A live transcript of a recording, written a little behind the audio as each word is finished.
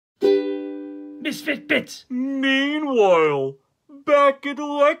Misfit bits! Meanwhile, back at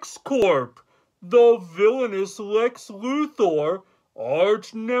LexCorp, the villainous Lex Luthor,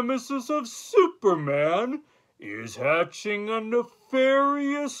 arch-nemesis of Superman, is hatching a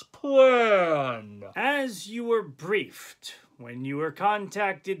nefarious plan. As you were briefed when you were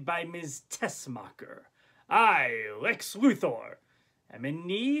contacted by Ms. Tessmacher, I, Lex Luthor, am in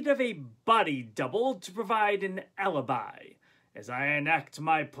need of a body double to provide an alibi as I enact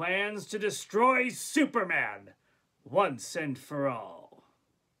my plans to destroy Superman once and for all.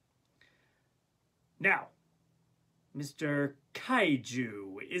 Now, Mr.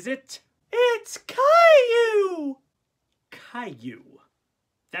 Caillou, is it? It's Caillou! Caillou.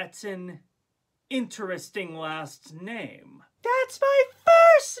 That's an interesting last name. That's my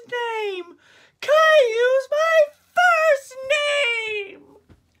first name! Caillou's my first name!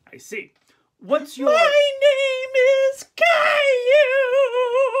 I see. What's your... My name is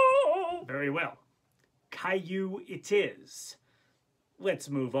Caillou! Very well. Caillou it is. Let's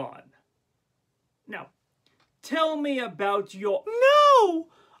move on. Now, tell me about your... No!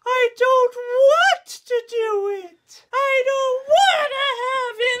 I don't want to do it! I don't want to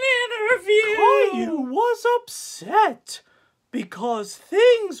have an interview! Caillou was upset because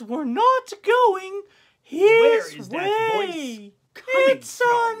things were not going his Where is way. that voice coming It's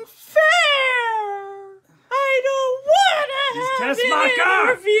from? unfair! I don't want to have an Tessmacher!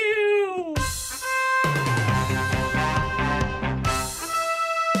 interview!